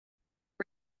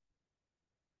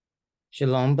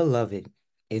Shalom, beloved.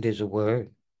 It is a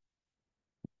word.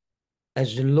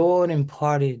 As the Lord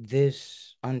imparted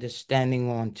this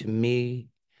understanding unto me,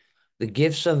 the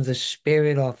gifts of the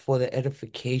Spirit are for the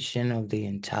edification of the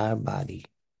entire body.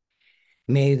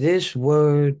 May this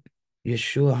word,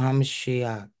 Yeshua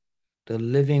HaMashiach, the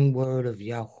living word of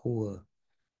Yahuwah,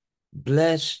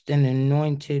 blessed and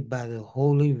anointed by the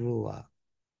Holy Ruach,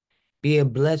 be a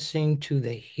blessing to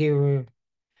the hearer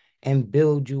and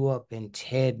build you up and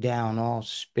tear down all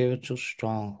spiritual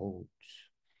strongholds.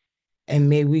 And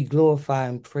may we glorify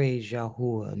and praise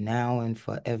Yahuwah now and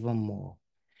forevermore.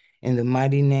 In the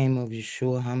mighty name of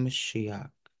Yeshua HaMashiach.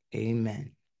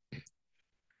 Amen.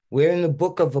 We're in the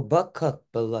book of Habakkuk,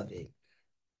 beloved.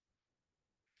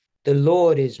 The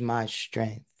Lord is my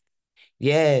strength.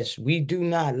 Yes, we do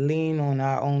not lean on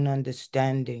our own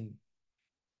understanding,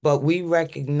 but we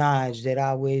recognize that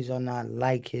our ways are not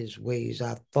like his ways.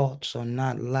 Our thoughts are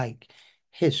not like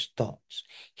his thoughts.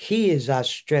 He is our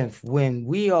strength. When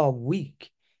we are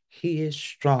weak, he is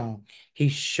strong. He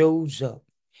shows up.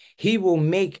 He will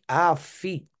make our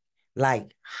feet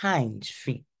like hinds'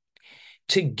 feet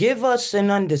to give us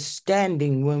an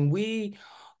understanding when we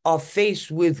are faced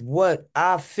with what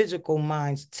our physical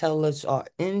minds tell us are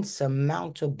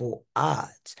insurmountable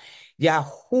odds.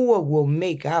 Yahuwah will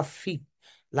make our feet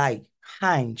like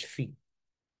hinds' feet.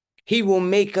 He will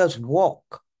make us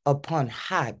walk upon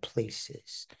high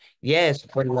places. Yes,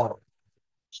 beloved.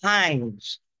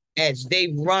 Hinds, as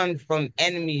they run from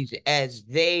enemies, as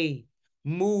they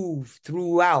move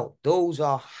throughout, those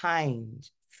are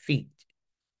hinds' feet.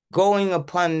 Going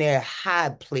upon their high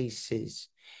places,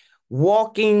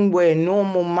 walking where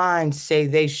normal minds say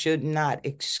they should not,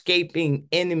 escaping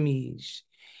enemies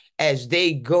as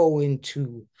they go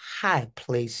into high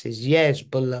places. Yes,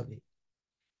 beloved,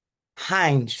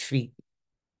 hinds feet.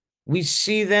 We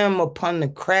see them upon the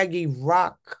craggy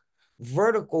rock,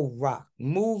 vertical rock,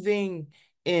 moving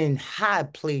in high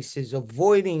places,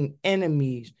 avoiding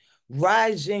enemies,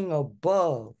 rising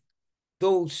above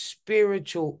those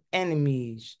spiritual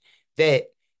enemies that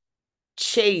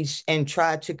chase and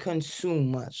try to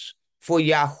consume us. For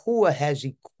Yahuwah has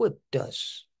equipped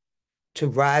us to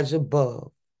rise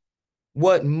above.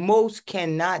 What most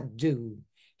cannot do,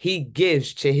 he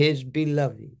gives to his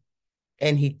beloved,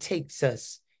 and he takes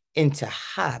us into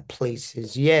high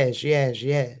places. Yes, yes,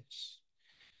 yes.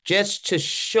 Just to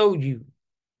show you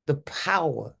the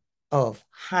power of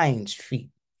hinds feet.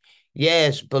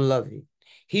 Yes, beloved.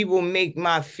 He will make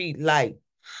my feet like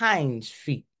hinds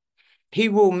feet. He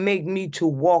will make me to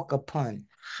walk upon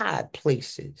high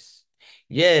places.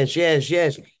 Yes, yes,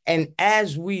 yes. And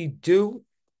as we do,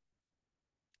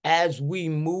 as we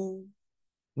move,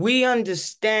 we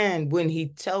understand when he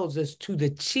tells us to the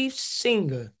chief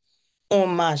singer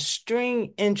on my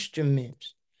string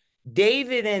instruments,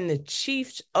 David and the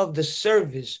chiefs of the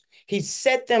service, he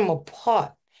set them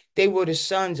apart. They were the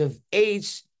sons of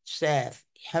Asaph,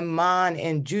 Heman,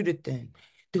 and Jeduthun,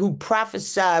 who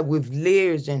prophesied with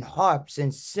lyres and harps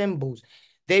and cymbals.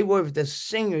 They were the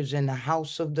singers in the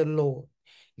house of the Lord.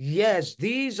 Yes,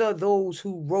 these are those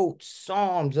who wrote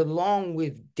Psalms along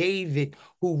with David,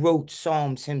 who wrote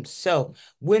Psalms himself.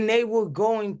 When they were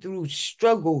going through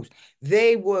struggles,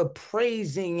 they were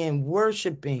praising and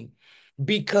worshiping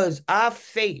because our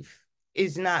faith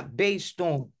is not based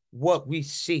on what we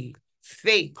see.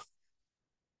 Faith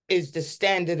is the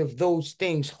standard of those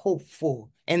things hoped for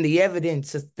and the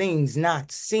evidence of things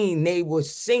not seen. They were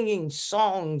singing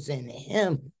songs and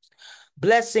hymns,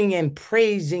 blessing and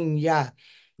praising Yah.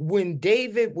 When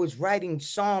David was writing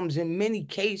Psalms, in many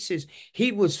cases,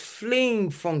 he was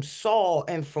fleeing from Saul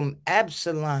and from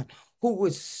Absalom, who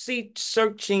was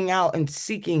searching out and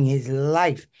seeking his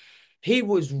life. He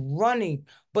was running,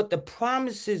 but the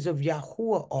promises of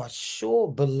Yahuwah are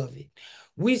sure, beloved.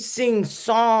 We sing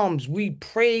psalms, we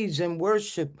praise and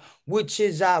worship, which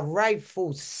is our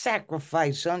rightful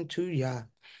sacrifice unto Yah.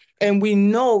 And we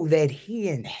know that he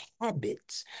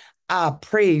inhabits our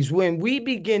praise. When we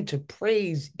begin to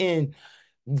praise in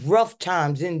rough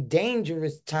times, in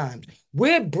dangerous times,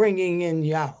 we're bringing in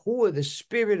Yahuwah. The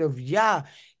spirit of Yah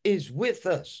is with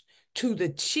us. To the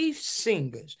chief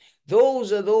singers,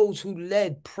 those are those who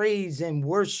led praise and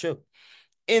worship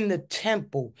in the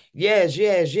temple. Yes,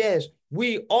 yes, yes.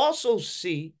 We also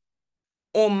see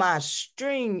on my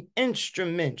string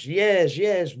instruments. Yes,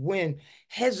 yes. When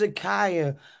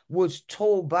Hezekiah was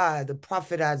told by the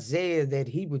prophet Isaiah that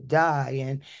he would die,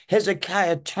 and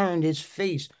Hezekiah turned his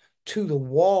face to the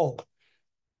wall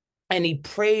and he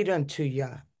prayed unto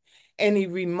Yah, and he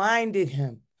reminded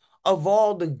him of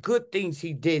all the good things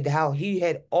he did, how he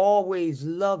had always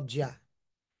loved Yah.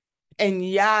 And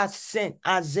Yah sent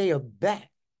Isaiah back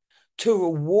to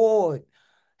reward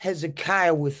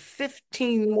Hezekiah with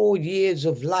 15 more years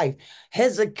of life.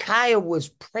 Hezekiah was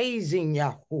praising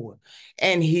Yahweh,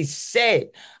 and he said,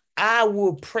 I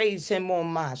will praise him on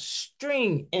my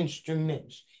string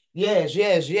instruments. Yes,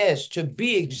 yes, yes, to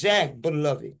be exact,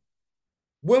 beloved.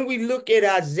 When we look at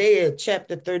Isaiah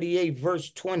chapter 38,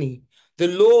 verse 20, the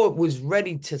Lord was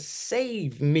ready to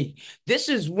save me. This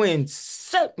is when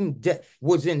certain death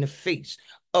was in the face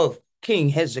of King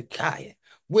Hezekiah,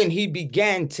 when he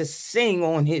began to sing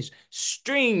on his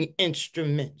string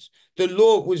instruments. The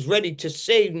Lord was ready to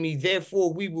save me.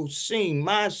 Therefore, we will sing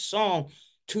my song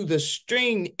to the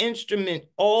string instrument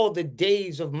all the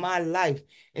days of my life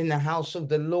in the house of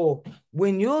the Lord.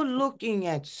 When you're looking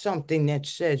at something that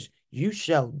says, you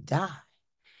shall die,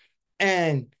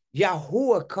 and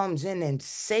Yahuwah comes in and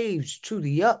saves to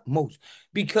the utmost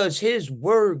because his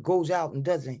word goes out and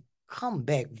doesn't come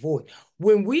back void.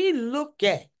 When we look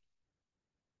at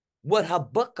what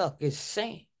Habakkuk is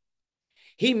saying,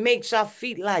 he makes our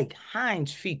feet like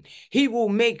hinds' feet. He will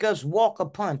make us walk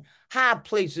upon high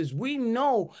places. We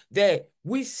know that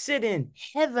we sit in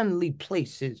heavenly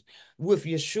places with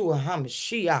Yeshua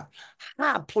HaMashiach,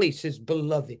 high places,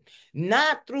 beloved,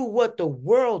 not through what the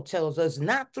world tells us,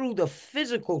 not through the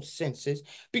physical senses,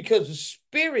 because the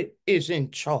spirit is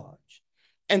in charge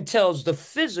and tells the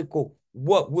physical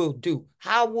what we'll do.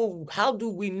 How do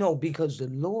we know? Because the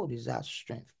Lord is our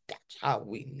strength. That's how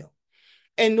we know.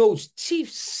 And those chief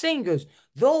singers,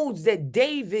 those that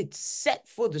David set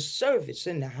for the service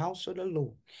in the house of the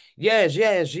Lord. Yes,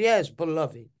 yes, yes,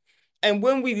 beloved. And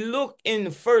when we look in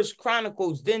the First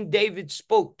Chronicles, then David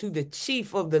spoke to the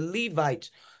chief of the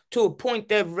Levites to appoint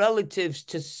their relatives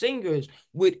to singers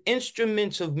with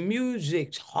instruments of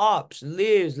music, harps,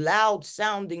 lyres, loud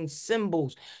sounding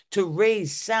cymbals to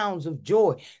raise sounds of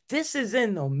joy. This is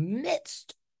in the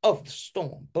midst of the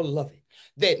storm, beloved,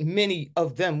 that many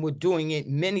of them were doing it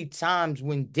many times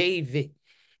when David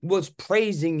was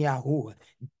praising Yahuwah.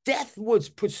 Death was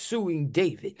pursuing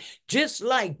David, just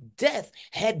like death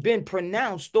had been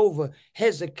pronounced over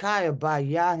Hezekiah by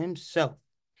Yah himself.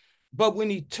 But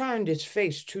when he turned his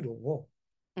face to the wall,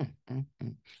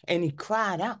 and he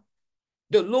cried out,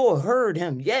 the Lord heard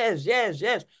him. Yes, yes,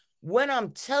 yes. When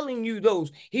I'm telling you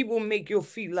those, he will make your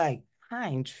feet like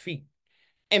hinds' feet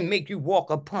and make you walk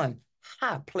upon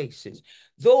high places.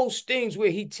 Those things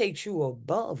where he takes you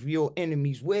above your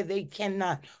enemies, where they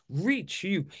cannot reach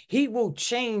you. He will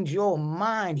change your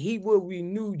mind. He will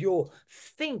renew your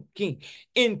thinking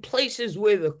in places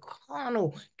where the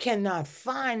carnal cannot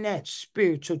find that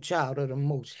spiritual child of the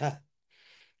Most High.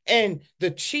 And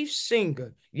the chief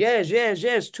singer, yes, yes,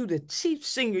 yes, to the chief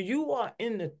singer, you are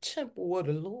in the temple of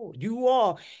the Lord. You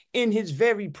are in his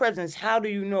very presence. How do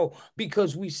you know?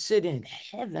 Because we sit in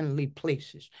heavenly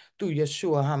places through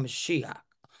Yeshua HaMashiach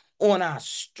on our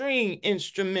string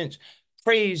instruments,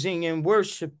 praising and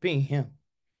worshiping him,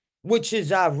 which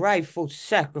is our rightful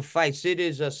sacrifice. It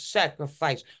is a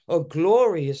sacrifice, a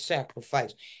glorious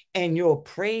sacrifice. And your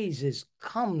praise is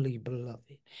comely,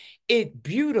 beloved. It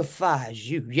beautifies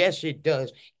you. Yes, it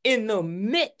does. In the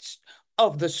midst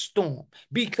of the storm,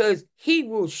 because he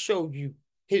will show you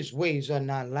his ways are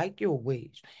not like your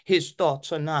ways. His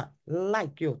thoughts are not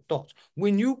like your thoughts.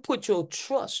 When you put your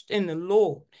trust in the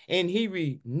Lord and he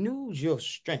renews your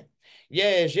strength,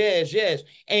 yes, yes, yes,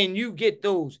 and you get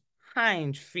those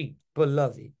hinds feet,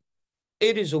 beloved.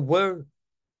 It is a word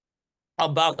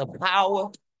about the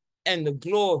power and the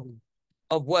glory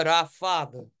of what our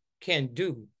Father can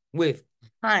do with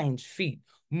hinds feet,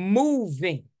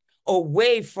 moving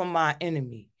away from our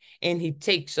enemy, and he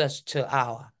takes us to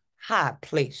our high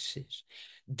places,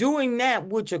 doing that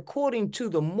which according to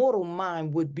the mortal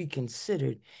mind would be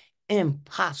considered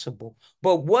impossible.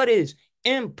 But what is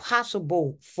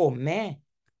impossible for man,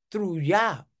 through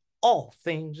Yah, all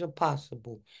things are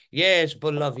possible. Yes,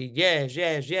 beloved. Yes,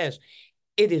 yes, yes.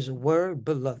 It is a word,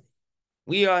 beloved.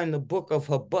 We are in the book of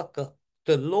Habakkuk.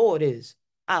 The Lord is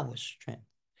our strength.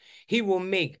 He will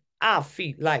make our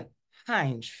feet like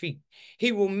hinds' feet.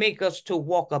 He will make us to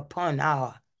walk upon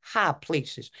our high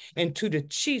places, and to the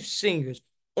chief singers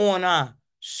on our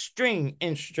string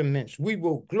instruments. We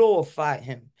will glorify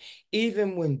him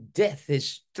even when death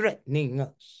is threatening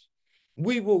us.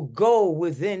 We will go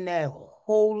within that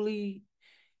holy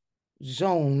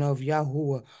zone of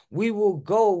Yahuwah. We will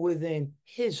go within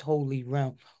his holy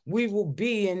realm. We will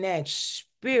be in that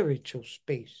spiritual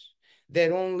space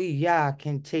that only Yah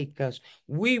can take us.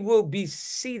 We will be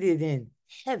seated in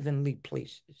heavenly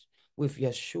places with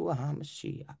Yeshua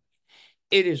HaMashiach.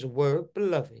 It is a word,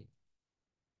 beloved.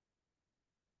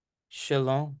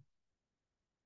 Shalom.